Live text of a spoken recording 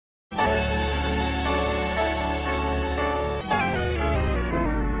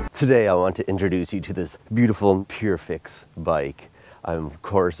Today I want to introduce you to this beautiful PureFix bike. I'm of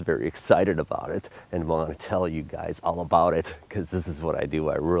course very excited about it and want to tell you guys all about it because this is what I do.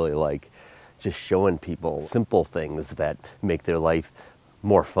 I really like just showing people simple things that make their life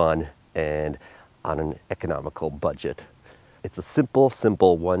more fun and on an economical budget. It's a simple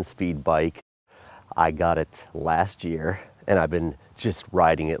one-speed bike. I got it last year and I've been just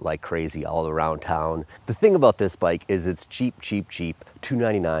riding it like crazy all around town. The thing about this bike is it's cheap,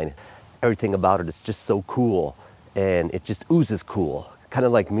 $299. Everything about it is just so cool and it just oozes cool, kind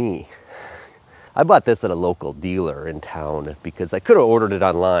of like me. I bought this at a local dealer in town because I could have ordered it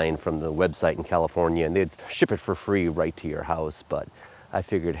online from the website in California and they'd ship it for free right to your house, but I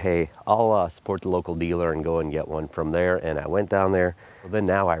figured, hey, I'll support the local dealer and go and get one from there, and I went down there. Well, then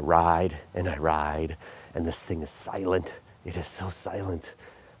now I ride, and this thing is silent. It is so silent.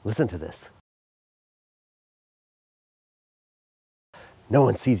 Listen to this. No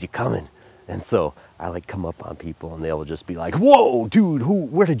one sees you coming. And so I like come up on people and they'll just be like, whoa, dude,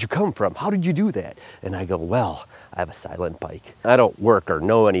 where did you come from? How did you do that? And I go, well, I have a silent bike. I don't work or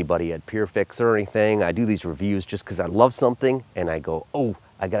know anybody at PureFix or anything. I do these reviews just because I love something and I go, oh,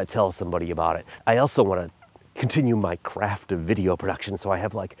 I gotta tell somebody about it. I also want to continue my craft of video production. So I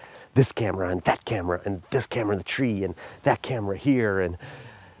have like this camera and that camera and this camera in the tree and that camera here, and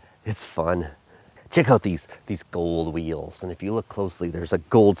it's fun. Check out these gold wheels, and if you look closely, there's a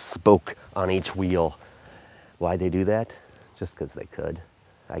gold spoke on each wheel. Why'd they do that? Just because they could,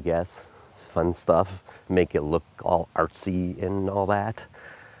 I guess. Fun stuff, make it look all artsy and all that.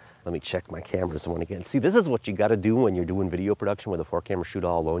 Let me check my cameras one again. See, this is what you gotta do when you're doing video production with a 4-camera shoot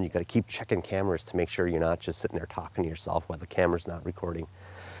all alone. You gotta keep checking cameras to make sure you're not just sitting there talking to yourself while the camera's not recording.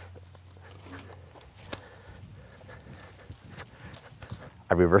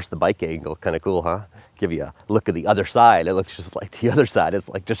 I reversed the bike angle, kind of cool, huh? Give you a look at the other side. It looks just like the other side. It's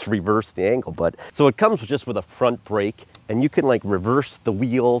like just reverse the angle. But so it comes just with a front brake, and you can like reverse the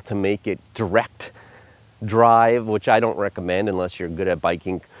wheel to make it direct drive, which I don't recommend unless you're good at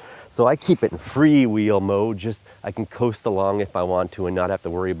biking. So I keep it in freewheel mode. Just I can coast along if I want to and not have to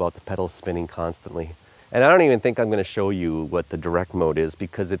worry about the pedals spinning constantly. And I don't even think I'm going to show you what the direct mode is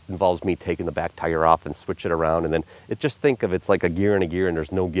because it involves me taking the back tire off and switch it around, and then just think of it's like a gear and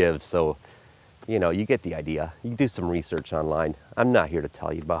there's no give. So, you know, you get the idea. You can do some research online. I'm not here to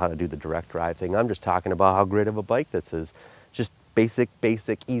tell you about how to do the direct drive thing. I'm just talking about how great of a bike this is. Just basic,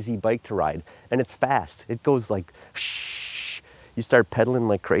 easy bike to ride. And it's fast. It goes like, shh. You start pedaling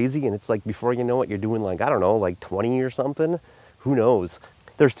like crazy and it's like before you know it, you're doing like, I don't know, like 20 or something. Who knows?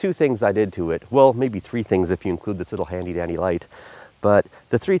 There's 2 things I did to it. Well, maybe 3 things if you include this little handy dandy light. But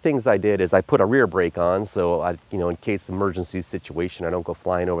the 3 things I did is I put a rear brake on, so I, you know, in case emergency situation, I don't go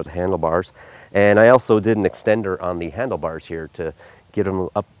flying over the handlebars. And I also did an extender on the handlebars here to get them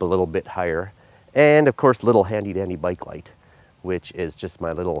up a little bit higher. And of course, little handy dandy bike light, which is just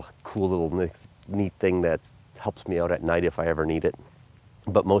my little cool little neat thing that helps me out at night if I ever need it.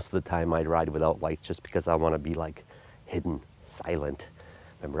 But most of the time I'd ride without lights just because I want to be like hidden, silent.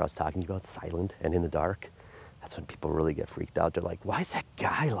 Remember I was talking to you about silent and in the dark? That's when people really get freaked out. They're like, why is that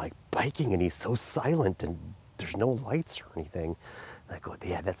guy like biking and he's so silent and there's no lights or anything? And I go,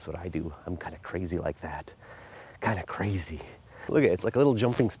 yeah, that's what I do. I'm kind of crazy like that. Kind of crazy. Look at it, it's like a little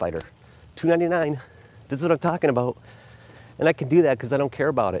jumping spider. $299. This is what I'm talking about. And I can do that because I don't care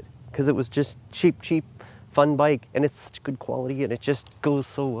about it. Because it was just cheap, fun bike. And it's such good quality and it just goes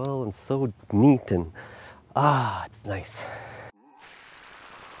so well and so neat and it's nice.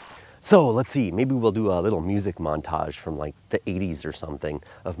 So let's see, maybe we'll do a little music montage from like the 80s or something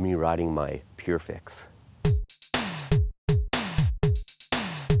of me riding my PureFix.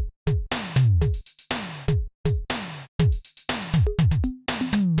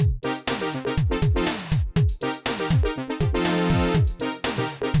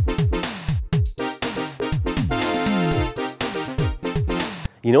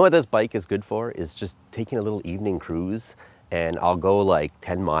 You know what this bike is good for? Is just taking a little evening cruise. And I'll go like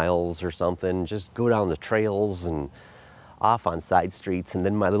 10 miles or something, just go down the trails and off on side streets. And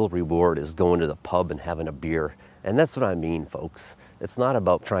then my little reward is going to the pub and having a beer. And that's what I mean, folks. It's not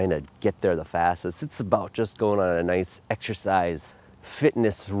about trying to get there the fastest. It's about just going on a nice exercise,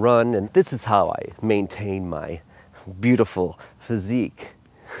 fitness run. And this is how I maintain my beautiful physique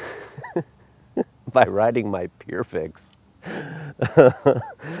by riding my PureFix.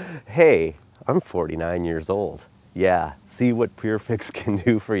 Hey, I'm 49 years old. Yeah. See what PureFix can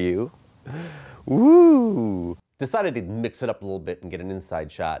do for you? Woo! Decided to mix it up a little bit and get an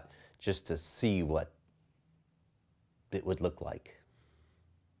inside shot just to see what it would look like.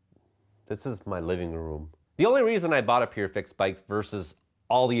 This is my living room. The only reason I bought a PureFix bike versus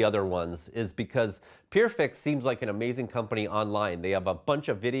all the other ones is because PureFix seems like an amazing company online. They have a bunch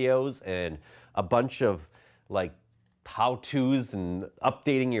of videos and a bunch of like how-tos and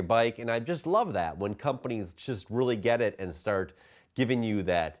updating your bike, and I just love that when companies just really get it and start giving you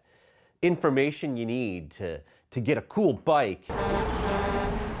that information you need to get a cool bike.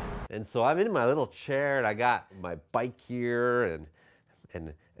 And so I'm in my little chair and I got my bike here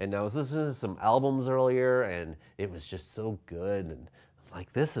and I was listening to some albums earlier and it was just so good, and I'm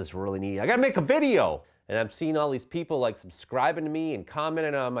like, this is really neat. I gotta make a video. And I'm seeing all these people like subscribing to me and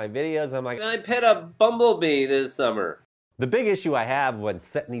commenting on my videos. I'm like, I pet a bumblebee this summer. The big issue I have when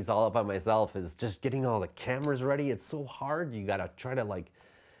setting these all up by myself is just getting all the cameras ready. It's so hard. You gotta try to like,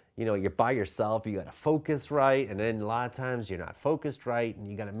 you know, you're by yourself, you gotta focus right, and then a lot of times you're not focused right, and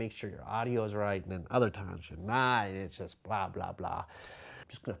you gotta make sure your audio is right, and then other times you're not, and it's just blah, blah, blah. I'm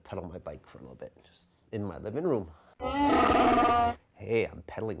just gonna pedal my bike for a little bit, just in my living room. Hey, I'm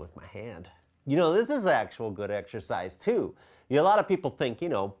pedaling with my hand. You know, this is actual good exercise too. You know, a lot of people think, you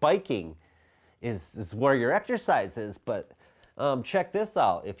know, biking is where your exercise is, but check this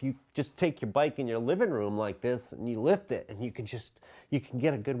out. If you just take your bike in your living room like this and you lift it and you can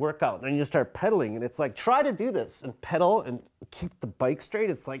get a good workout, and then you start pedaling, and it's like, try to do this and pedal and keep the bike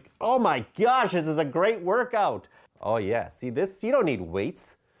straight. It's like, oh my gosh, this is a great workout. Oh yeah, see this, you don't need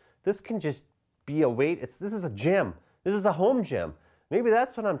weights. This can just be a weight. This is a gym. This is a home gym. Maybe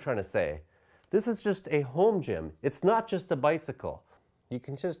that's what I'm trying to say. This is just a home gym. It's not just a bicycle. You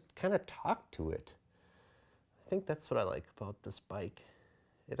can just kind of talk to it. I think that's what I like about this bike.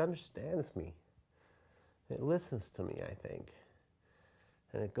 It understands me. It listens to me, I think.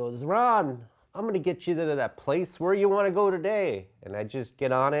 And it goes, Ron, I'm gonna get you to that place where you wanna go today. And I just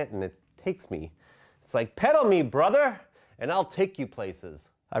get on it and it takes me. It's like, pedal me, brother, and I'll take you places.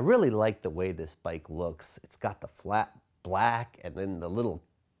 I really like the way this bike looks. It's got the flat black and then the little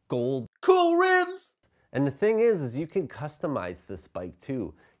gold cool rims. And the thing is you can customize this bike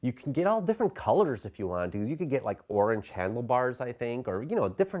too. You can get all different colors if you want to. You could get like orange handlebars, I think, or you know,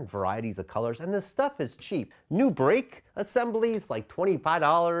 different varieties of colors. And this stuff is cheap. New brake assemblies, like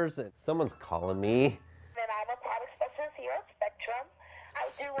 $25. And someone's calling me. And I'm a product specialist here at Spectrum. I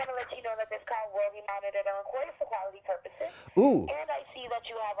do want to let you know that this car will be monitored and recorded for quality purposes. Ooh. And I see that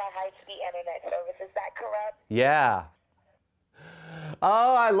you have a high-speed internet service. Is that correct? Yeah.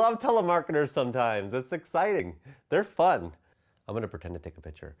 Oh, I love telemarketers sometimes. It's exciting. They're fun. I'm going to pretend to take a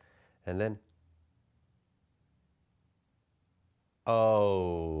picture. And then...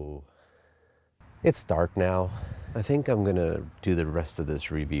 Oh. It's dark now. I think I'm going to do the rest of this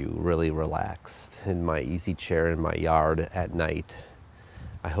review really relaxed in my easy chair in my yard at night.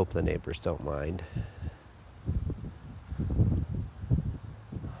 I hope the neighbors don't mind.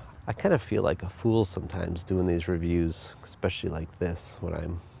 I kind of feel like a fool sometimes doing these reviews, especially like this, when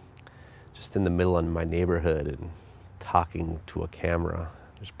I'm just in the middle of my neighborhood and talking to a camera.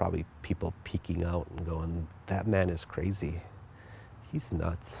 There's probably people peeking out and going, that man is crazy. He's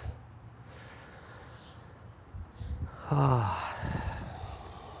nuts.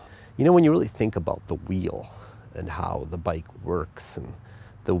 You know, when you really think about the wheel and how the bike works, and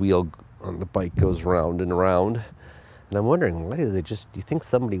the wheel on the bike goes round and around, and I'm wondering, why do you think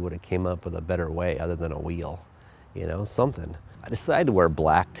somebody would have came up with a better way other than a wheel? You know, something. I decided to wear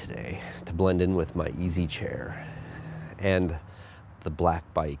black today to blend in with my easy chair and the black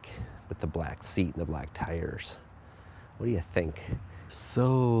bike with the black seat and the black tires. What do you think?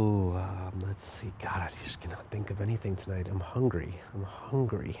 So, let's see. God, I just cannot think of anything tonight. I'm hungry.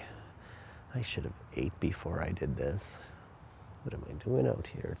 I should have ate before I did this. What am I doing out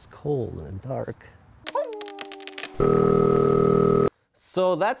here? It's cold and dark.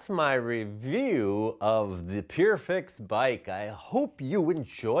 So that's my review of the PureFix bike. I hope you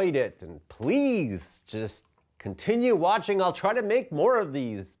enjoyed it, and please just continue watching. I'll try to make more of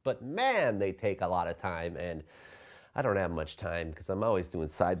these, but man, they take a lot of time, and I don't have much time because I'm always doing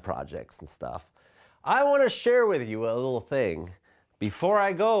side projects and stuff. I want to share with you a little thing. Before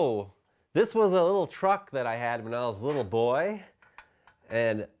I go, this was a little truck that I had when I was a little boy,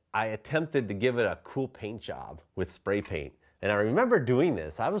 and I attempted to give it a cool paint job with spray paint. And I remember doing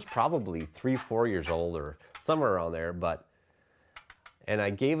this. I was probably 3, 4 years old or somewhere around there, and I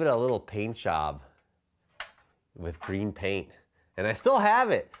gave it a little paint job with green paint. And I still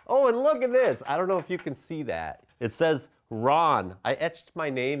have it. Oh, and look at this. I don't know if you can see that. It says Ron. I etched my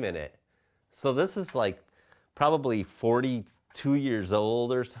name in it. So this is like probably 42 years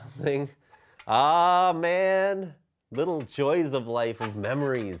old or something. Ah, man. Little joys of life, of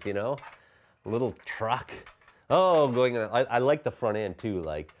memories, you know? A little truck. Oh, I like the front end too.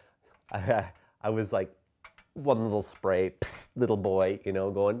 Like, I was like one little spray, psst, little boy, you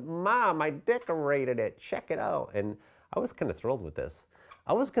know, going, Mom, I decorated it, check it out. And I was kind of thrilled with this.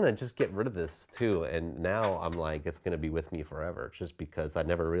 I was gonna just get rid of this too, and now I'm like, it's gonna be with me forever, just because I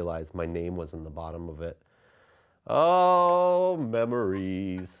never realized my name was in the bottom of it. Oh,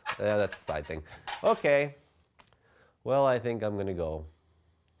 memories. Yeah, that's a side thing. Okay, well, I think I'm gonna go.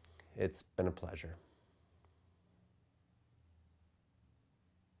 It's been a pleasure.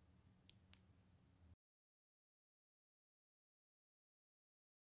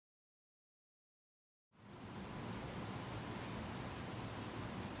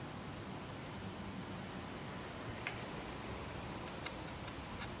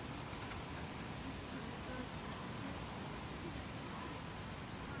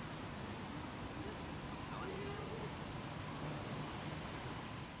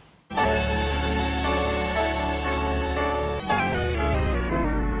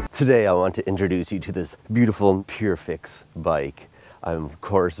 Today I want to introduce you to this beautiful PureFix bike. I'm of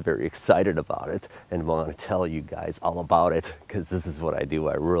course very excited about it and want to tell you guys all about it because this is what I do.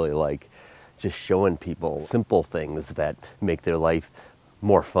 I really like just showing people simple things that make their life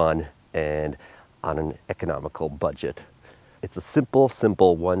more fun and on an economical budget. It's a simple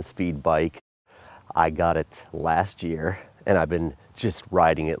one-speed bike. I got it last year and I've been just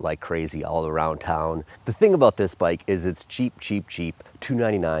riding it like crazy all around town. The thing about this bike is it's cheap,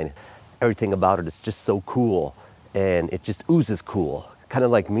 $299. Everything about it is just so cool and it just oozes cool, kind of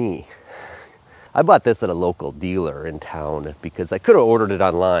like me. I bought this at a local dealer in town because I could have ordered it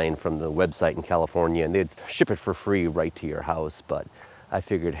online from the website in California and they'd ship it for free right to your house, but I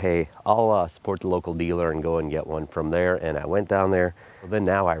figured, hey, I'll support the local dealer and go and get one from there, and I went down there. Well, then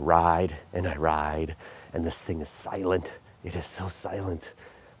now I ride, and this thing is silent. It is so silent.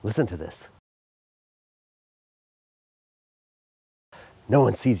 Listen to this. No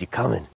one sees you coming.